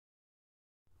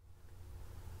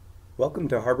Welcome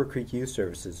to Harborcreek Youth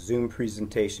Services Zoom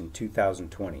Presentation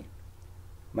 2020.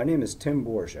 My name is Tim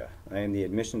Borgia. I am the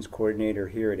Admissions Coordinator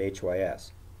here at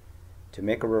HYS. To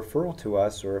make a referral to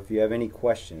us or if you have any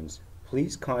questions,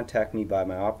 please contact me by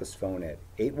my office phone at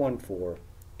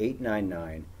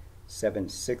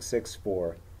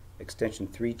 814-899-7664, extension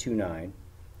 329,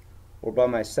 or by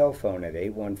my cell phone at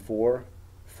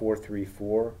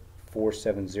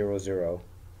 814-434-4700,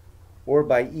 or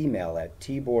by email at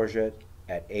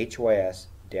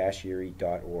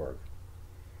tborgia@hys-erie.org.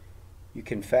 You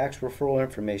can fax referral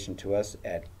information to us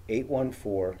at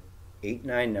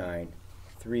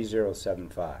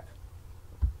 814-899-3075.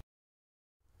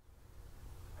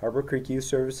 Harborcreek Youth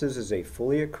Services is a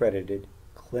fully accredited,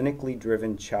 clinically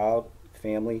driven child,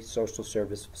 family, social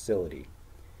service facility.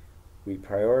 We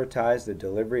prioritize the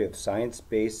delivery of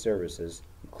science-based services,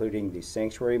 including the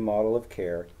sanctuary model of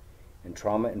care and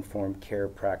trauma-informed care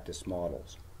practice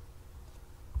models.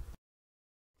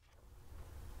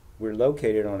 We're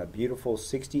located on a beautiful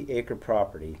 60-acre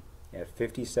property at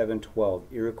 5712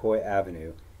 Iroquois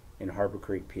Avenue in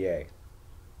Harborcreek, PA.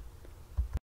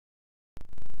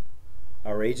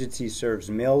 Our agency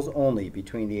serves males only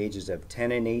between the ages of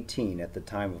 10 and 18 at the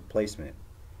time of placement.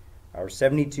 Our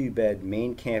 72-bed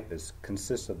main campus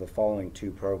consists of the following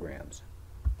two programs: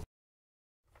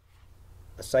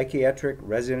 a psychiatric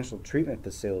residential treatment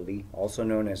facility, also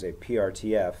known as a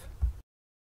PRTF,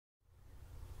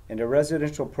 and a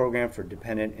residential program for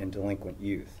dependent and delinquent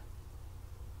youth.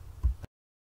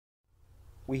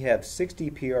 We have 60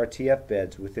 PRTF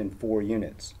beds within 4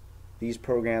 units. These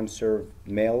programs serve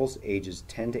males ages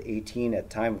 10 to 18 at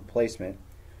time of placement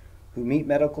who meet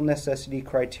medical necessity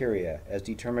criteria as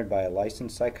determined by a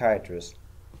licensed psychiatrist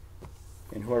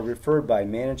and who are referred by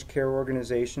managed care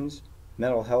organizations,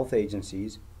 mental health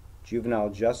agencies,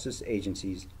 juvenile justice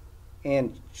agencies,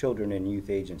 and children and youth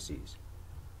agencies.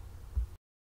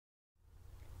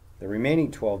 The remaining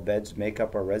 12 beds make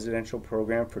up our residential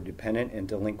program for dependent and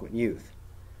delinquent youth.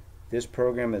 This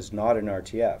program is not an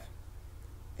RTF.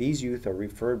 These youth are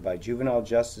referred by juvenile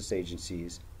justice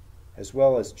agencies as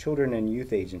well as children and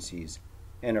youth agencies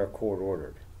and are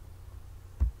court-ordered.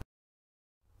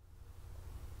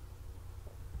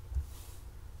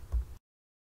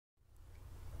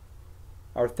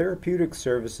 Our therapeutic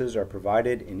services are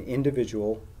provided in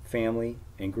individual, family,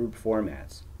 and group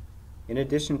formats. In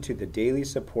addition to the daily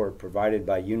support provided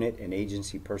by unit and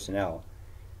agency personnel,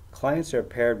 clients are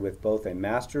paired with both a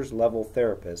master's level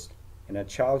therapist and a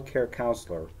child care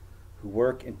counselor who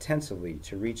work intensively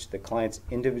to reach the client's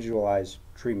individualized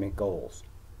treatment goals.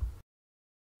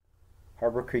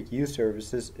 Harborcreek Youth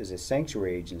Services is a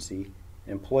sanctuary agency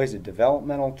and employs a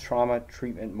developmental trauma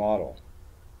treatment model.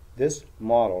 This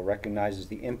model recognizes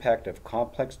the impact of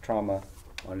complex trauma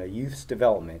on a youth's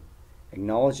development,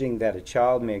 acknowledging that a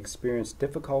child may experience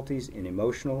difficulties in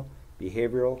emotional,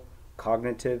 behavioral,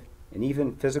 cognitive, and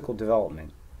even physical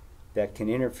development that can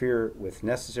interfere with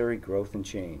necessary growth and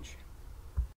change.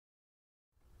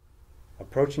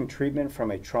 Approaching treatment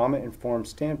from a trauma-informed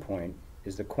standpoint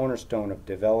is the cornerstone of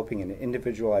developing an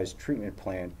individualized treatment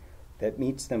plan that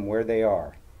meets them where they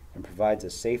are and provides a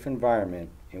safe environment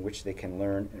in which they can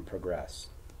learn and progress.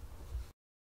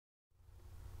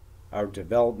 Our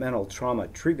developmental trauma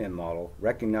treatment model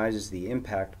recognizes the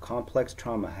impact complex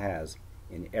trauma has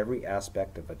in every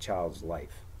aspect of a child's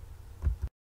life.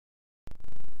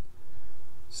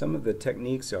 Some of the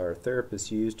techniques our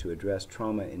therapists use to address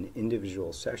trauma in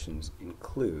individual sessions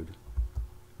include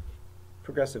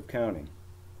progressive counting.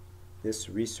 This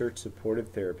research-supported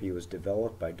therapy was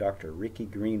developed by Dr. Ricky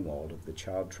Greenwald of the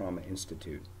Child Trauma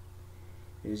Institute.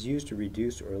 It is used to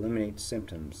reduce or eliminate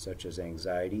symptoms such as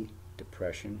anxiety,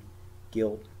 depression,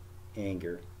 guilt,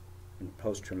 anger, and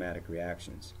post-traumatic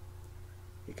reactions.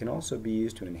 It can also be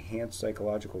used to enhance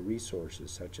psychological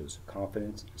resources such as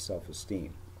confidence and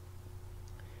self-esteem.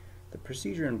 The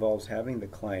procedure involves having the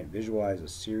client visualize a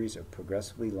series of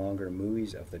progressively longer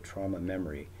movies of the trauma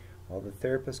memory while the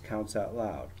therapist counts out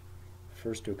loud,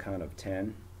 first to a count of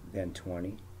 10, then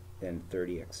 20, then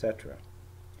 30, etc.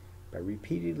 By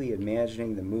repeatedly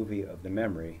imagining the movie of the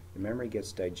memory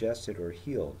gets digested or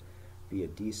healed via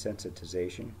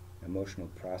desensitization, emotional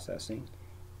processing,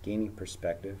 gaining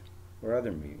perspective, or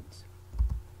other means.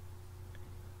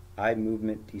 Eye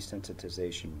movement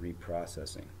desensitization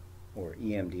reprocessing, or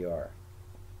EMDR.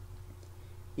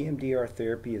 EMDR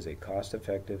therapy is a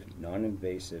cost-effective,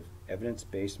 non-invasive,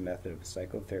 evidence-based method of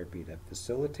psychotherapy that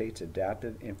facilitates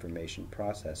adaptive information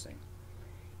processing.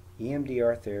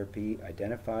 EMDR therapy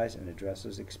identifies and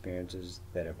addresses experiences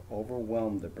that have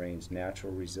overwhelmed the brain's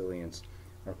natural resilience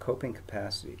or coping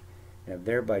capacity and have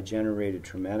thereby generated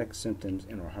traumatic symptoms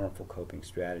and or harmful coping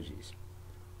strategies.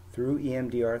 Through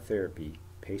EMDR therapy,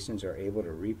 patients are able to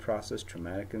reprocess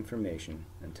traumatic information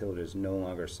until it is no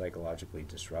longer psychologically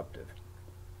disruptive.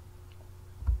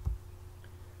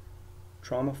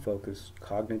 Trauma-focused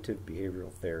cognitive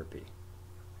behavioral therapy,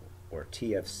 or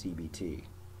TFCBT.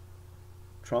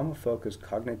 Trauma-focused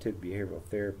cognitive behavioral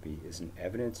therapy is an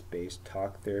evidence-based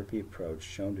talk therapy approach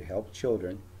shown to help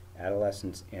children,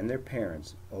 adolescents, and their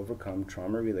parents overcome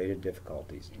trauma-related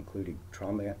difficulties, including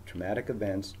traumatic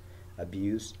events,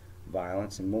 abuse,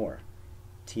 violence, and more.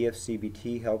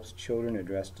 TFCBT helps children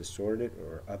address distorted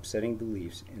or upsetting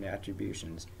beliefs and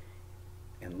attributions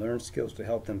and learn skills to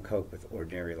help them cope with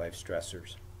ordinary life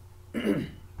stressors. The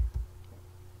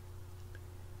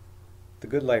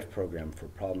Good Life Program for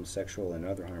Problem Sexual and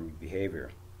Other Harming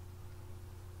Behavior.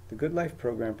 The Good Life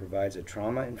Program provides a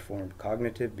trauma-informed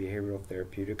cognitive behavioral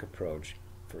therapeutic approach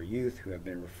for youth who have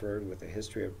been referred with a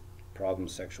history of problem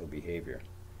sexual behavior.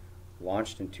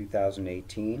 Launched in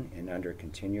 2018 and under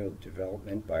continual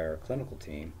development by our clinical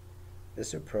team,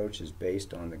 this approach is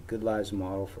based on the Good Lives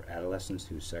model for adolescents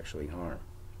who sexually harm.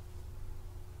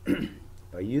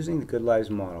 By using the Good Lives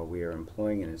model, we are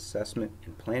employing an assessment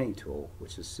and planning tool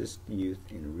which assists youth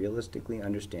in realistically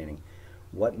understanding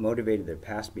what motivated their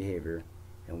past behavior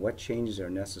and what changes are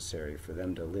necessary for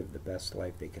them to live the best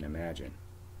life they can imagine.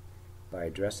 By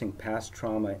addressing past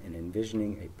trauma and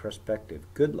envisioning a prospective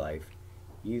good life,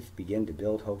 youth begin to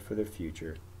build hope for their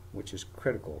future, which is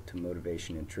critical to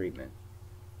motivation and treatment.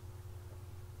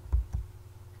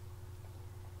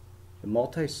 The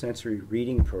multi-sensory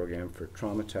reading program for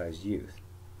traumatized youth.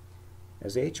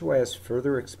 As HYS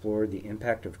further explored the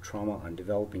impact of trauma on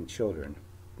developing children,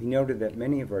 we noted that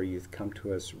many of our youth come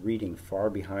to us reading far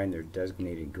behind their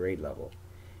designated grade level,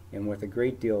 and with a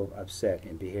great deal of upset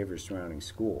and behavior surrounding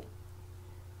school.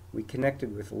 We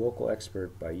connected with a local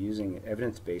expert by using an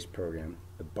evidence-based program,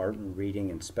 the Barton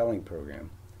Reading and Spelling Program,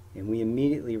 and we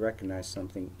immediately recognized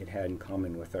something it had in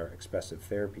common with our Expressive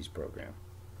Therapies program.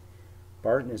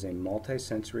 Barton is a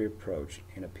multisensory approach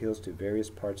and appeals to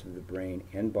various parts of the brain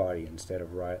and body instead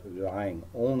of relying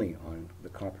only on the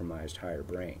compromised higher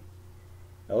brain.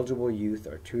 Eligible youth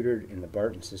are tutored in the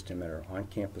Barton system at our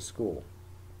on-campus school.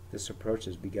 This approach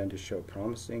has begun to show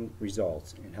promising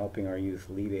results in helping our youth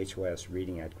leave HYS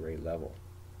reading at grade level.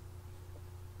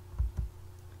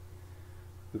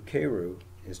 UKERU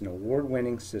is an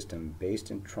award-winning system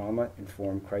based in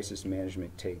trauma-informed crisis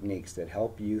management techniques that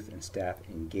help youth and staff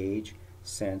engage,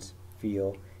 sense,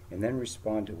 feel, and then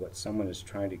respond to what someone is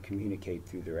trying to communicate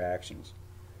through their actions.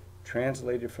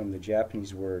 Translated from the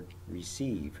Japanese word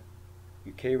receive,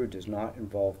 UKERU does not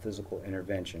involve physical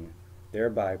intervention,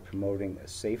 thereby promoting a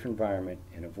safe environment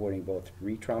and avoiding both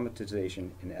re-traumatization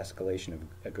and escalation of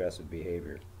aggressive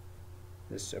behavior.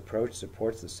 This approach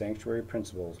supports the sanctuary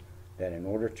principles that in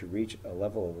order to reach a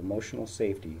level of emotional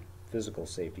safety, physical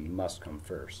safety must come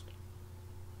first.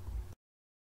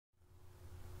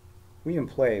 We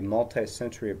employ a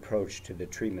multi-sensory approach to the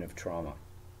treatment of trauma.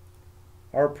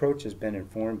 Our approach has been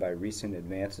informed by recent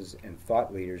advances and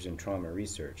thought leaders in trauma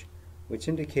research, which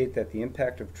indicate that the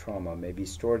impact of trauma may be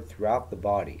stored throughout the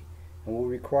body and will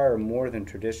require more than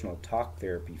traditional talk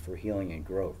therapy for healing and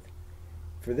growth.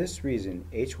 For this reason,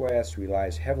 HYS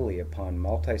relies heavily upon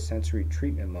multi-sensory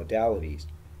treatment modalities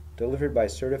delivered by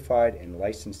certified and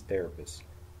licensed therapists,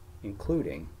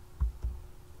 including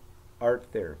art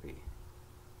therapy,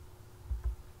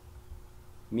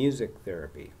 music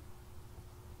therapy,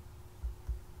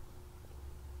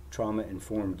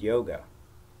 trauma-informed yoga,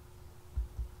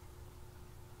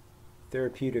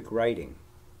 therapeutic writing,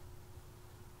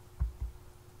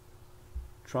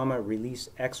 trauma release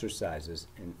exercises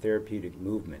and therapeutic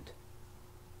movement,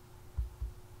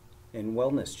 and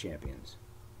wellness champions.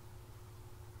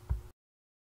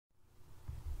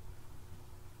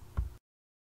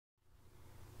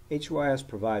 HYS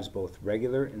provides both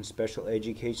regular and special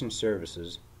education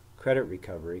services, credit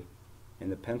recovery,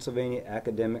 and the Pennsylvania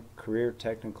Academic Career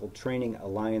Technical Training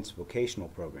Alliance Vocational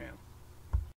Program.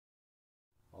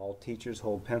 All teachers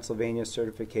hold Pennsylvania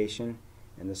certification,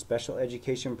 and the special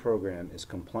education program is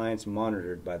compliance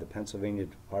monitored by the Pennsylvania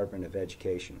Department of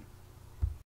Education.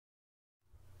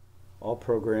 All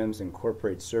programs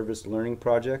incorporate service learning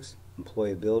projects,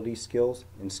 employability skills,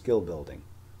 and skill building.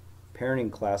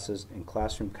 Parenting classes and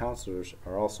classroom counselors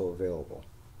are also available.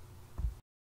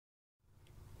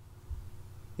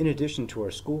 In addition to our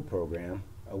school program,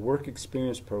 a work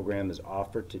experience program is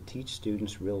offered to teach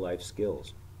students real-life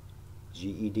skills.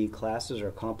 GED classes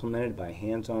are complemented by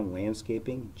hands-on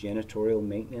landscaping, janitorial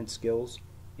maintenance skills,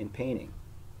 and painting.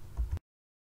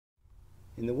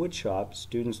 In the wood shop,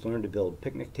 students learn to build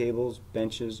picnic tables,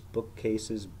 benches,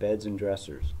 bookcases, beds, and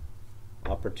dressers.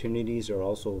 Opportunities are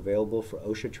also available for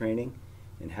OSHA training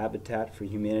and Habitat for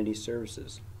Humanity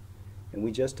services. And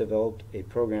we just developed a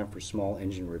program for small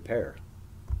engine repair.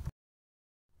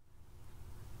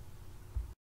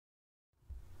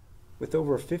 With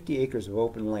over 50 acres of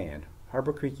open land,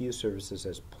 Harborcreek Youth Services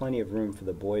has plenty of room for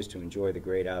the boys to enjoy the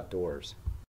great outdoors.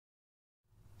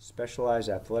 Specialized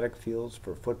athletic fields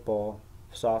for football,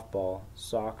 softball,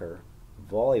 soccer,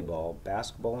 volleyball,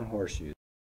 basketball, and horseshoes,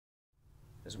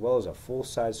 as well as a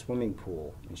full-size swimming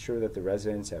pool, ensure that the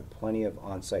residents have plenty of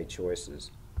on-site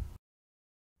choices.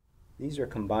 These are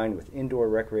combined with indoor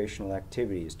recreational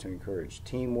activities to encourage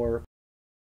teamwork,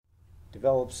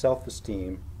 develop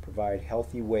self-esteem, provide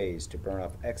healthy ways to burn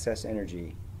off excess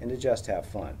energy, and to just have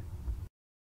fun.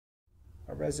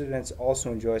 Our residents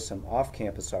also enjoy some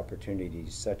off-campus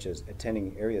opportunities such as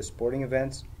attending area sporting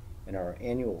events and our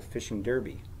annual fishing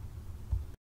derby.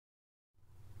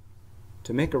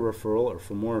 To make a referral or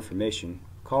for more information,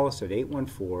 call us at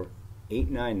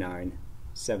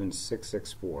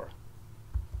 814-899-7664.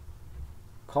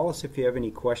 Call us if you have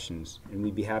any questions, and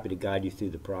we'd be happy to guide you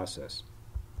through the process.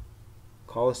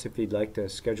 Call us if you'd like to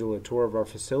schedule a tour of our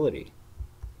facility.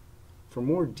 For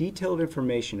more detailed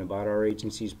information about our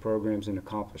agency's programs and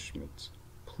accomplishments,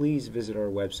 please visit our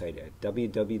website at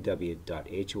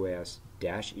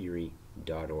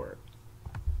www.hys-erie.org.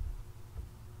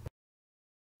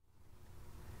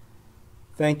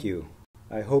 Thank you.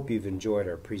 I hope you've enjoyed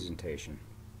our presentation.